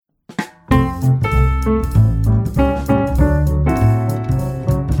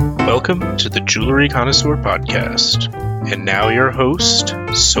Welcome to the Jewelry Connoisseur Podcast. And now your host,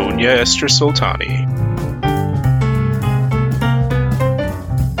 Sonia Esther Soltani.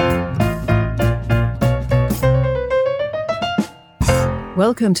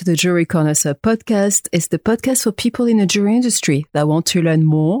 Welcome to the Jewelry Connoisseur Podcast. It's the podcast for people in the jewelry industry that want to learn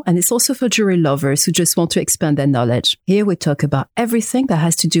more, and it's also for jewelry lovers who just want to expand their knowledge. Here we talk about everything that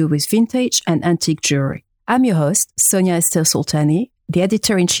has to do with vintage and antique jewelry. I'm your host, Sonia Esther Soltani, the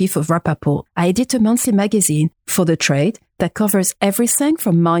editor-in-chief of Rapaport. I edit a monthly magazine for the trade that covers everything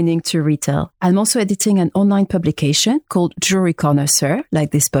from mining to retail. I'm also editing an online publication called Jewelry Connoisseur,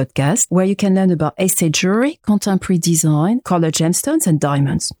 like this podcast, where you can learn about estate jewelry, contemporary design, color gemstones, and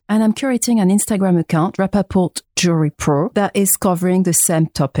diamonds. And I'm curating an Instagram account, Rapaport Jewelry Pro, that is covering the same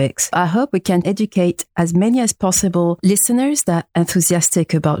topics. I hope we can educate as many as possible listeners that are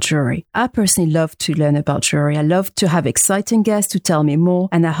enthusiastic about jewelry. I personally love to learn about jewelry. I love to have exciting guests to tell me more.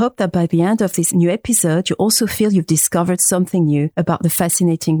 And I hope that by the end of this new episode, you also feel you've discovered something new about the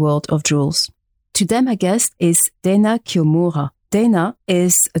fascinating world of jewels. Today, my guest is Dana Kiyomura. Dana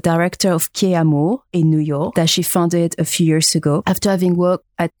is a director of Quai Amour in New York that she founded a few years ago after having worked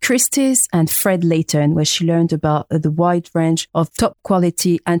at Christie's and Fred Leighton, where she learned about the wide range of top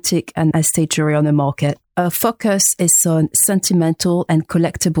quality antique and estate jewelry on the market. Her focus is on sentimental and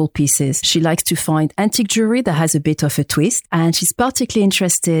collectible pieces. She likes to find antique jewelry that has a bit of a twist, and she's particularly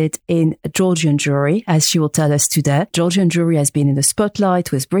interested in Georgian jewelry, as she will tell us today. Georgian jewelry has been in the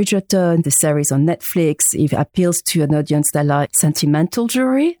spotlight with Bridgerton, the series on Netflix. It appeals to an audience that likes sentimental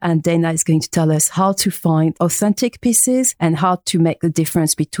jewelry, and Dana is going to tell us how to find authentic pieces and how to make the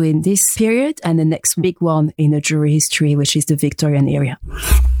difference between this period and the next big one in the jewelry history, which is the Victorian era.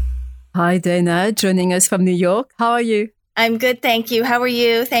 Hi, Dana, joining us from New York. How are you? I'm good, thank you. How are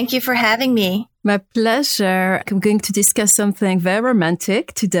you? Thank you for having me. My pleasure. I'm going to discuss something very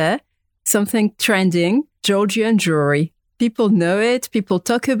romantic today, something trending, Georgian jewelry. People know it, people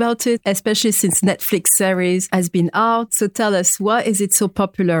talk about it, especially since Netflix series has been out. So tell us, why is it so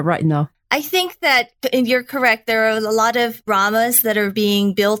popular right now? I think that, and you're correct, there are a lot of dramas that are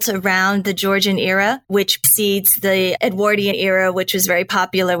being built around the Georgian era, which precedes the Edwardian era, which was very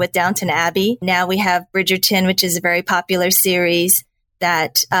popular with Downton Abbey. Now we have Bridgerton, which is a very popular series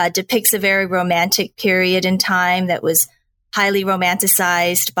that depicts a very romantic period in time that was highly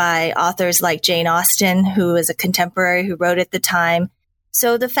romanticized by authors like Jane Austen, who was a contemporary who wrote at the time.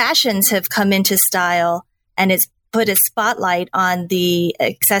 So the fashions have come into style, and it's put a spotlight on the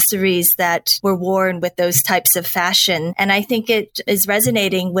accessories that were worn with those types of fashion. And I think it is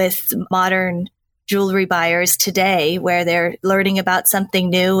resonating with modern jewelry buyers today, where they're learning about something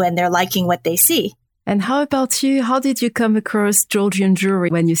new and they're liking what they see. And how about you? How did you come across Georgian jewelry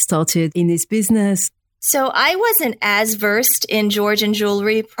when you started in this business? So I wasn't as versed in Georgian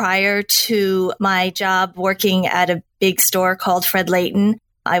jewelry prior to my job working at a big store called Fred Leighton.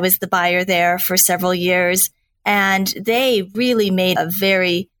 I was the buyer there for several years. And they really made a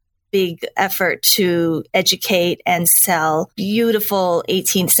very big effort to educate and sell beautiful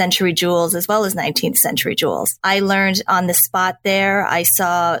 18th century jewels as well as 19th century jewels. I learned on the spot there. I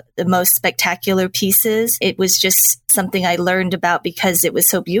saw the most spectacular pieces. It was just something I learned about because it was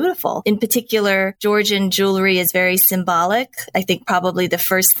so beautiful. In particular, Georgian jewelry is very symbolic. I think probably the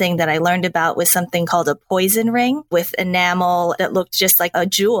first thing that I learned about was something called a poison ring with enamel that looked just like a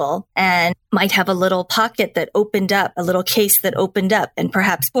jewel and might have a little pocket that opened up, a little case that opened up, and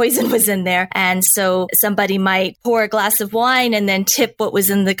perhaps poison was in there. And so somebody might pour a glass of wine and then tip what was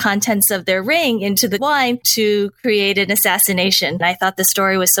in the contents of their ring into the wine to create an assassination. And I thought the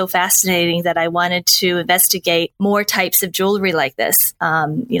story was so fascinating that I wanted to investigate more types of jewelry like this.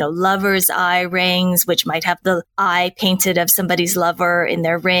 Lover's eye rings, which might have the eye painted of somebody's lover in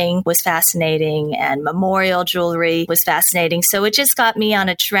their ring, was fascinating. And memorial jewelry was fascinating. So it just got me on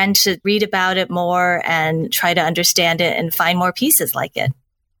a trend to read about it more and try to understand it and find more pieces like it.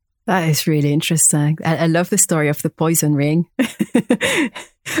 That is really interesting. I love the story of the poison ring.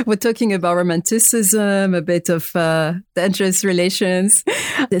 We're talking about romanticism, a bit of dangerous relations.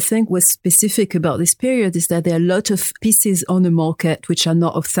 The thing what's specific about this period is that there are a lot of pieces on the market which are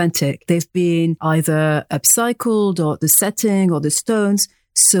not authentic. They've been either upcycled or the setting or the stones.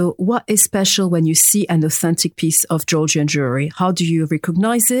 So what is special when you see an authentic piece of Georgian jewelry? How do you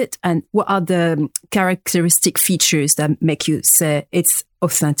recognize it? And what are the characteristic features that make you say it's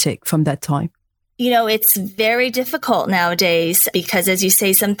authentic from that time? It's very difficult nowadays because, as you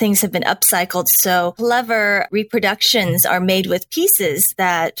say, some things have been upcycled. So clever reproductions are made with pieces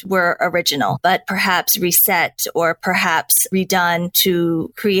that were original, but perhaps reset or perhaps redone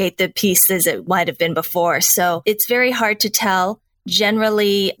to create the piece as it might have been before. So it's very hard to tell.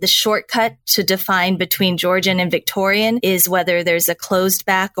 Generally, the shortcut to define between Georgian and Victorian is whether there's a closed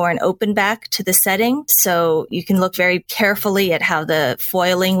back or an open back to the setting. So you can look very carefully at how the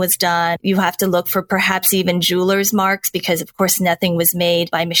foiling was done. You have to look for perhaps even jeweler's marks because, of course, nothing was made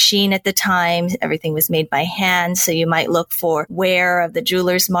by machine at the time. Everything was made by hand. So you might look for wear of the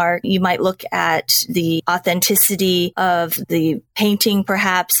jeweler's mark. You might look at the authenticity of the painting,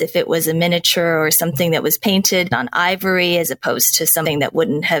 perhaps, if it was a miniature or something that was painted on ivory as opposed to something that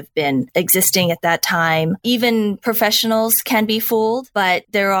wouldn't have been existing at that time. Even professionals can be fooled, but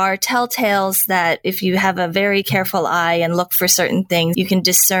there are telltales that if you have a very careful eye and look for certain things, you can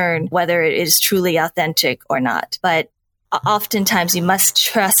discern whether it is truly authentic or not. But oftentimes you must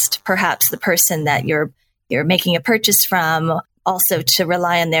trust perhaps the person that you're making a purchase from, also to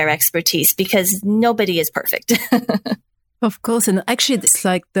rely on their expertise because nobody is perfect. Of course. And actually, it's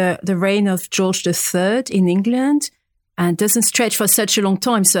like the reign of George III in England and doesn't stretch for such a long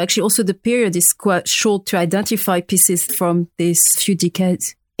time. So actually also the period is quite short to identify pieces from these few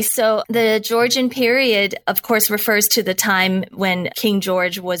decades. So the Georgian period, of course, refers to the time when King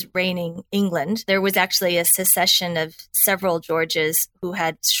George was reigning England. There was actually a succession of several Georges who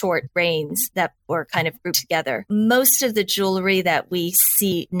had short reigns that were kind of grouped together. Most of the jewelry that we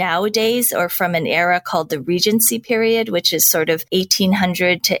see nowadays are from an era called the Regency period, which is sort of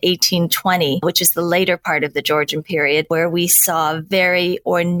 1800 to 1820, which is the later part of the Georgian period, where we saw very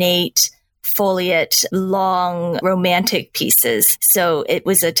ornate foliate, long, romantic pieces. So it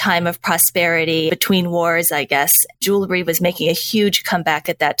was a time of prosperity between wars, I guess. Jewelry was making a huge comeback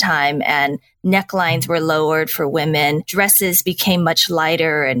at that time, and necklines were lowered for women. Dresses became much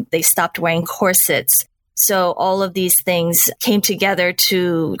lighter, and they stopped wearing corsets. So all of these things came together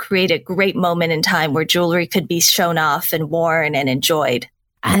to create a great moment in time where jewelry could be shown off and worn and enjoyed.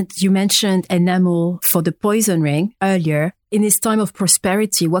 And you mentioned enamel for the poison ring earlier. In this time of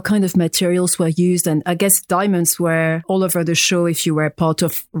prosperity, what kind of materials were used? And I guess diamonds were all over the show if you were part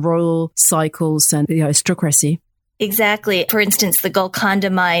of royal cycles and the aristocracy. Exactly. For instance, the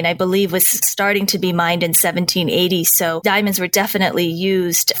Golconda mine, I believe, was starting to be mined in 1780. So diamonds were definitely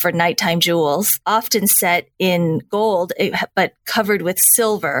used for nighttime jewels, often set in gold, but covered with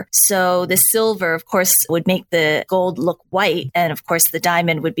silver. So the silver, of course, would make the gold look white. And of course, the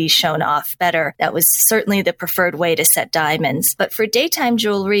diamond would be shown off better. That was certainly the preferred way to set diamonds. But for daytime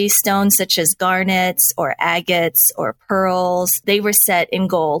jewelry, stones such as garnets or agates or pearls, they were set in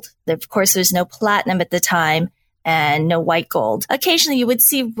gold. Of course, there's no platinum at the time, and no white gold. Occasionally you would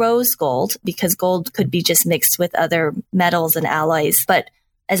see rose gold because gold could be just mixed with other metals and alloys. But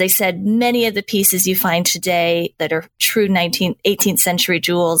as I said, many of the pieces you find today that are true 18th century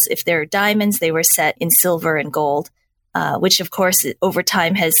jewels, if they're diamonds, they were set in silver and gold, which of course over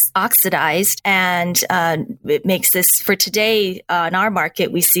time has oxidized. And it makes this, for today on our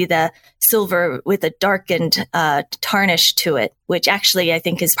market, we see the silver with a darkened tarnish to it, which actually I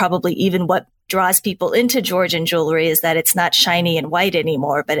think is probably even what draws people into Georgian jewelry, is that it's not shiny and white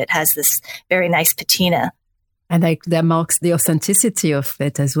anymore, but it has this very nice patina. And that marks the authenticity of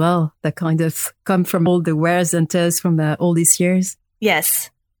it as well, that kind of come from all the wears and tears from all these years. Yes.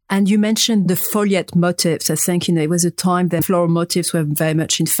 And you mentioned the foliate motifs. I think, it was a time that floral motifs were very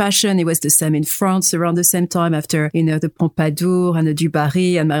much in fashion. It was the same in France around the same time after, the Pompadour and the Du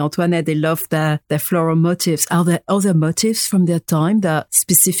Barry and Marie Antoinette. They loved their floral motifs. Are there other motifs from their time that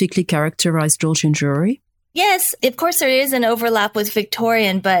specifically characterize Georgian jewelry? Yes, of course, there is an overlap with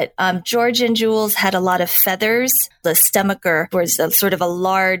Victorian, but Georgian jewels had a lot of feathers. The stomacher was sort of a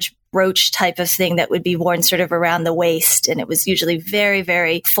large brooch type of thing that would be worn sort of around the waist. And it was usually very,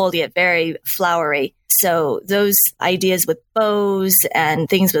 very foliate, very flowery. So those ideas with bows and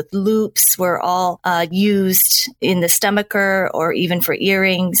things with loops were all used in the stomacher or even for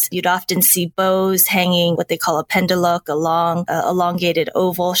earrings. You'd often see bows hanging what they call a pendeloque, a long, elongated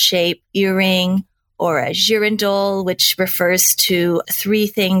oval shape earring, or a girandole, which refers to three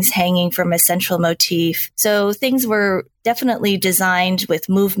things hanging from a central motif. So things were definitely designed with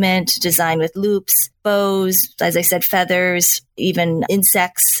movement, designed with loops, bows, as I said, feathers, even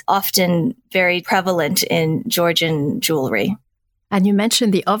insects, often very prevalent in Georgian jewelry. And you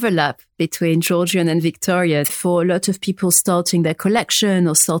mentioned the overlap between Georgian and Victorian. For a lot of people starting their collection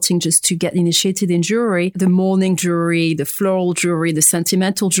or starting just to get initiated in jewelry, the morning jewelry, the floral jewelry, the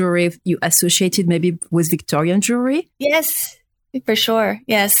sentimental jewelry, you associated maybe with Victorian jewelry? Yes, for sure.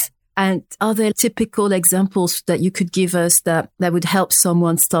 Yes. And are there typical examples that you could give us that would help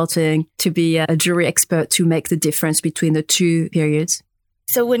someone starting to be a jewelry expert to make the difference between the two periods?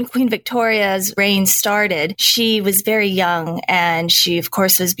 So when Queen Victoria's reign started, she was very young and she, of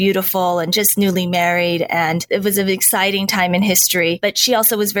course, was beautiful and just newly married. And it was an exciting time in history. But she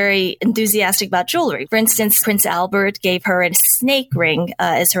also was very enthusiastic about jewelry. For instance, Prince Albert gave her a snake ring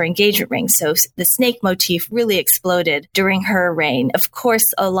as her engagement ring. So the snake motif really exploded during her reign. Of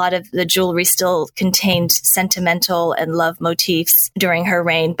course, a lot of the jewelry still contained sentimental and love motifs during her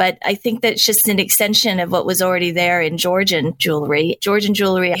reign. But I think that's just an extension of what was already there in Georgian jewelry. Georgian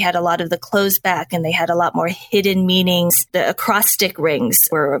jewelry had a lot of the closed back and they had a lot more hidden meanings. The acrostic rings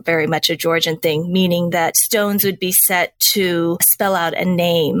were very much a Georgian thing, meaning that stones would be set to spell out a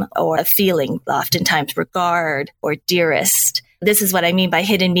name or a feeling, oftentimes regard or dearest. This is what I mean by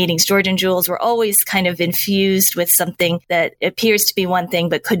hidden meanings. Georgian jewels were always kind of infused with something that appears to be one thing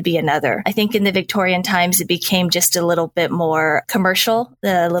but could be another. I think in the Victorian times, it became just a little bit more commercial,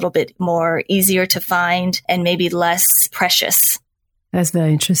 a little bit more easier to find, and maybe less precious. That's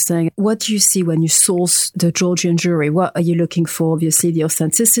very interesting. What do you see when you source the Georgian jewelry? What are you looking for? Obviously, the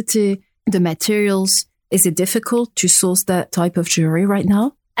authenticity, the materials. Is it difficult to source that type of jewelry right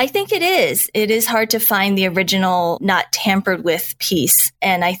now? I think it is. It is hard to find the original, not tampered with piece.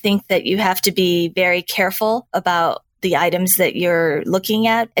 And I think that you have to be very careful about the items that you're looking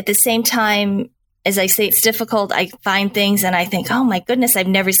at. At the same time, as I say, it's difficult. I find things and I think, oh my goodness, I've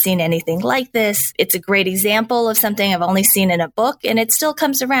never seen anything like this. It's a great example of something I've only seen in a book, and it still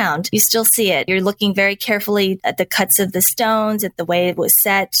comes around. You still see it. You're looking very carefully at the cuts of the stones, at the way it was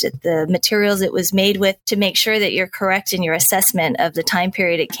set, at the materials it was made with, to make sure that you're correct in your assessment of the time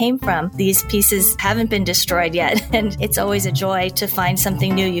period it came from. These pieces haven't been destroyed yet, and it's always a joy to find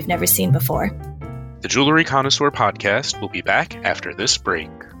something new you've never seen before. The Jewelry Connoisseur Podcast will be back after this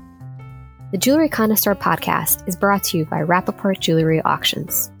break. The Jewelry Connoisseur Podcast is brought to you by Rappaport Jewelry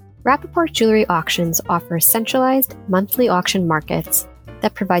Auctions. Rappaport Jewelry Auctions offers centralized monthly auction markets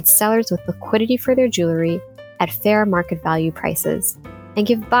that provide sellers with liquidity for their jewelry at fair market value prices and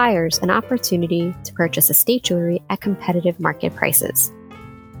give buyers an opportunity to purchase estate jewelry at competitive market prices.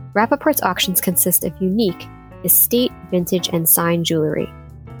 Rappaport's auctions consist of unique, estate, vintage, and signed jewelry,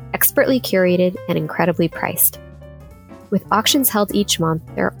 expertly curated and incredibly priced. With auctions held each month,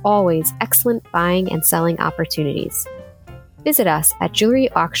 there are always excellent buying and selling opportunities. Visit us at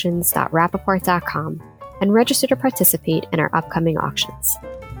jewelryauctions.rappaport.com and register to participate in our upcoming auctions.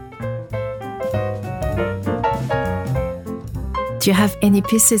 Do you have any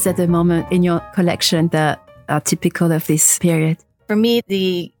pieces at the moment in your collection that are typical of this period? For me,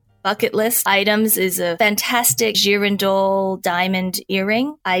 the bucket list items is a fantastic girandole diamond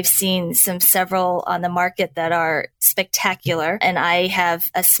earring. I've seen several on the market that are spectacular, and I have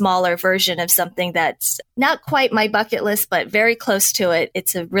a smaller version of something that's not quite my bucket list, but very close to it.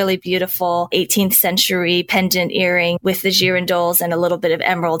 It's a really beautiful 18th century pendant earring with the girandoles and a little bit of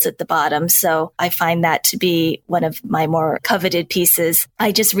emeralds at the bottom. So I find that to be one of my more coveted pieces.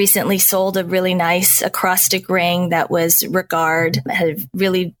 I just recently sold a really nice acrostic ring that was regard. It had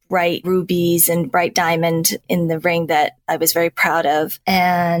really bright rubies and bright diamond in the ring that I was very proud of.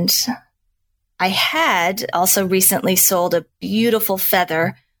 And I had also recently sold a beautiful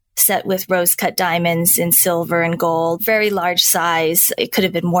feather set with rose-cut diamonds in silver and gold, very large size. It could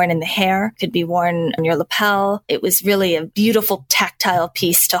have been worn in the hair, could be worn on your lapel. It was really a beautiful tactile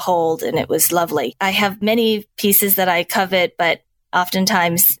piece to hold, and it was lovely. I have many pieces that I covet, but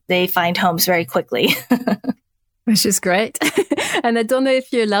oftentimes they find homes very quickly. Which is great. And I don't know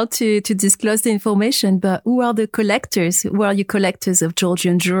if you're allowed to disclose the information, but who are the collectors? Who are you collectors of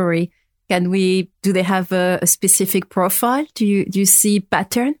Georgian jewelry? Do they have a specific profile? Do you see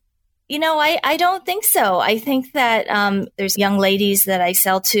pattern? You know, I don't think so. I think that there's young ladies that I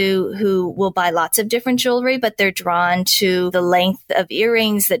sell to who will buy lots of different jewelry, but they're drawn to the length of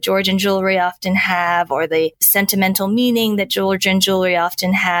earrings that Georgian jewelry often have, or the sentimental meaning that Georgian jewelry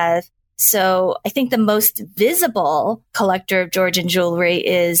often have. So I think the most visible collector of Georgian jewelry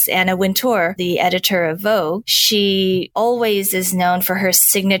is Anna Wintour, the editor of Vogue. She always is known for her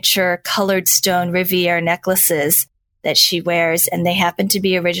signature colored stone Riviere necklaces that she wears, and they happen to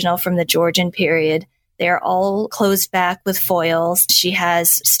be original from the Georgian period. They're all closed back with foils. She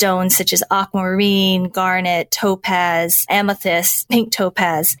has stones such as aquamarine, garnet, topaz, amethyst, pink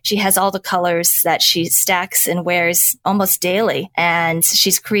topaz. She has all the colors that she stacks and wears almost daily. And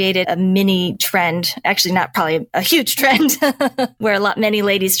she's created a mini trend, actually not probably a huge trend, where many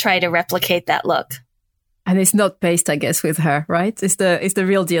ladies try to replicate that look. And it's not based, I guess, with her, right? It's the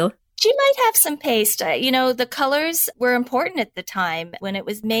real deal. She might have some paste. The colors were important at the time. When it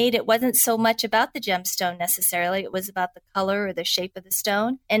was made, it wasn't so much about the gemstone necessarily. It was about the color or the shape of the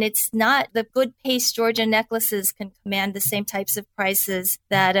stone. And it's not, the good paste Georgian necklaces can command the same types of prices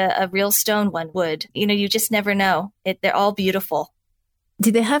that a real stone one would. You just never know. They're all beautiful.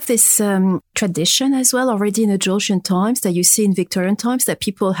 Did they have this tradition as well already in the Georgian times that you see in Victorian times, that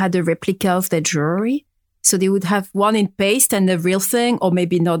people had a replica of their jewelry? So they would have one in paste and the real thing, or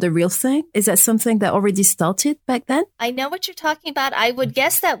maybe not the real thing. Is that something that already started back then? I know what you're talking about. I would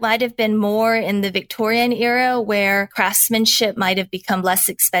guess that might have been more in the Victorian era, where craftsmanship might have become less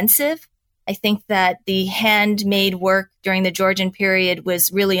expensive. I think that the handmade work during the Georgian period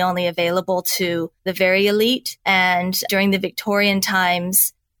was really only available to the very elite. And during the Victorian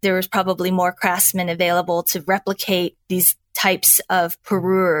times, there was probably more craftsmen available to replicate these types of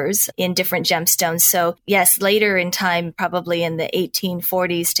parures in different gemstones. So yes, later in time, probably in the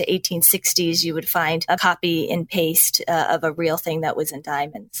 1840s to 1860s, you would find a copy in paste of a real thing that was in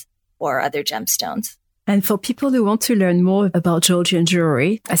diamonds or other gemstones. And for people who want to learn more about Georgian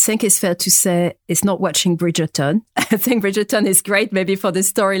jewelry, I think it's fair to say it's not watching Bridgerton. I think Bridgerton is great maybe for the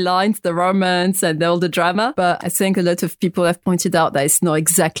storylines, the romance and all the drama. But I think a lot of people have pointed out that it's not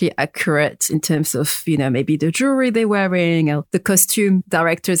exactly accurate in terms of, maybe the jewelry they're wearing, or the costume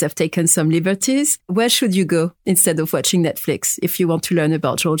directors have taken some liberties. Where should you go instead of watching Netflix if you want to learn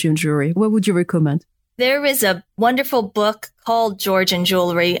about Georgian jewelry? What would you recommend? There is a wonderful book called Georgian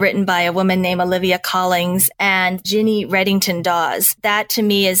Jewelry, written by a woman named Olivia Collings and Ginny Reddington Dawes. That to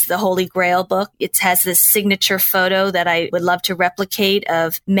me is the Holy Grail book. It has this signature photo that I would love to replicate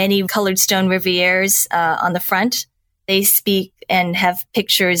of many colored stone rivieres on the front. They speak and have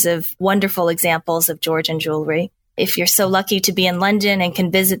pictures of wonderful examples of Georgian jewelry. If you're so lucky to be in London and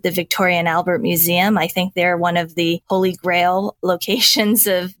can visit the Victoria and Albert Museum, I think they're one of the Holy Grail locations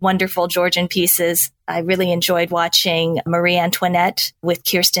of wonderful Georgian pieces. I really enjoyed watching Marie Antoinette with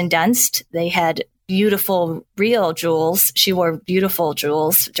Kirsten Dunst. They had beautiful real jewels. She wore beautiful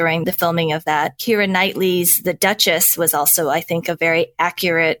jewels during the filming of that. Keira Knightley's The Duchess was also, I think, a very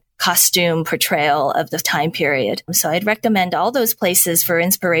accurate costume portrayal of the time period. So I'd recommend all those places for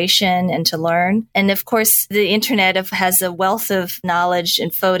inspiration and to learn. And of course, the internet has a wealth of knowledge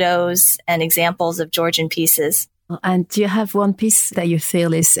and photos and examples of Georgian pieces. And do you have one piece that you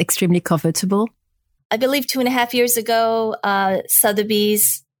feel is extremely comfortable? I believe 2.5 years ago,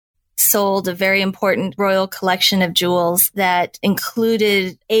 Sotheby's sold a very important royal collection of jewels that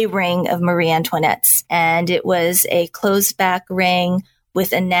included a ring of Marie Antoinette's. And it was a closed back ring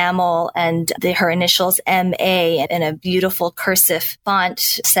with enamel and her initials M.A. in a beautiful cursive font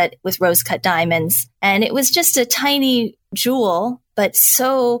set with rose-cut diamonds. And it was just a tiny jewel, but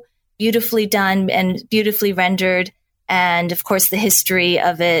so beautifully done and beautifully rendered. And of course, the history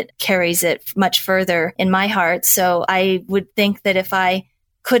of it carries it much further in my heart. So I would think that if I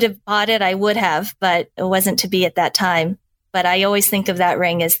could have bought it, I would have, but it wasn't to be at that time. But I always think of that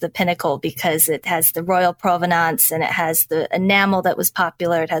ring as the pinnacle because it has the royal provenance and it has the enamel that was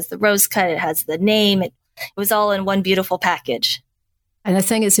popular. It has the rose cut. It has the name. It was all in one beautiful package. And I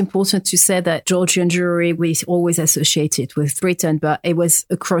think it's important to say that Georgian jewelry we always associate it with Britain, but it was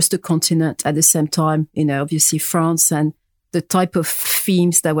across the continent at the same time. Obviously France, and the type of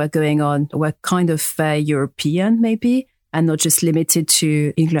themes that were going on were kind of European maybe, and not just limited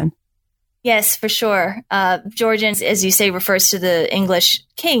to England. Yes, for sure. Georgian, as you say, refers to the English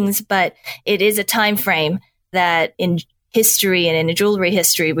kings, but it is a time frame that in history and in jewelry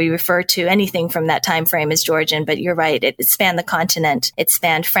history, we refer to anything from that time frame as Georgian. But you're right, it spanned the continent. It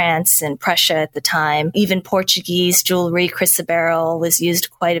spanned France and Prussia at the time. Even Portuguese jewelry, chrysoberyl, was used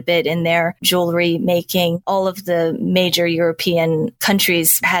quite a bit in their jewelry making. All of the major European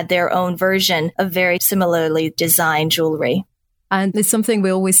countries had their own version of very similarly designed jewelry. And it's something we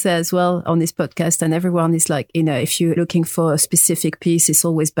always say as well on this podcast. And everyone is like, if you're looking for a specific piece, it's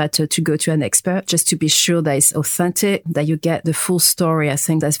always better to go to an expert just to be sure that it's authentic, that you get the full story. I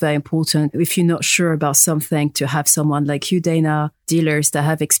think that's very important. If you're not sure about something, to have someone like you, Dana, dealers that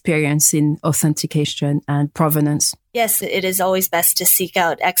have experience in authentication and provenance. Yes, it is always best to seek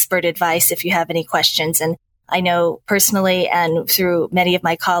out expert advice if you have any questions. And I know personally and through many of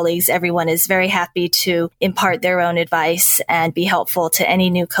my colleagues, everyone is very happy to impart their own advice and be helpful to any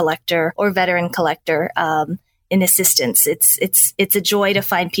new collector or veteran collector in assistance. It's a joy to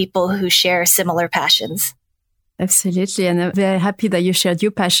find people who share similar passions. Absolutely. And I'm very happy that you shared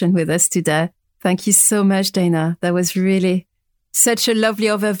your passion with us today. Thank you so much, Dana. That was really such a lovely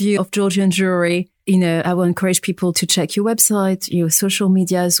overview of Georgian jewelry. I will encourage people to check your website, your social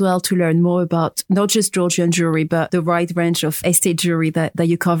media as well, to learn more about not just Georgian jewelry, but the wide range of estate jewelry that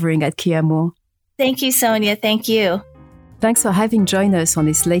you're covering at Kay Moore. Thank you, Sonia. Thank you. Thanks for having joined us on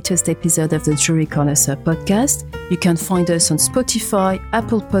this latest episode of the Jewelry Connoisseur podcast. You can find us on Spotify,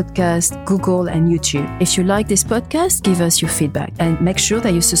 Apple Podcasts, Google, and YouTube. If you like this podcast, give us your feedback and make sure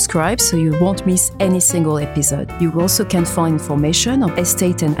that you subscribe so you won't miss any single episode. You also can find information on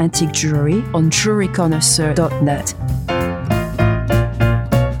estate and antique jewelry on jewelryconnoisseur.net.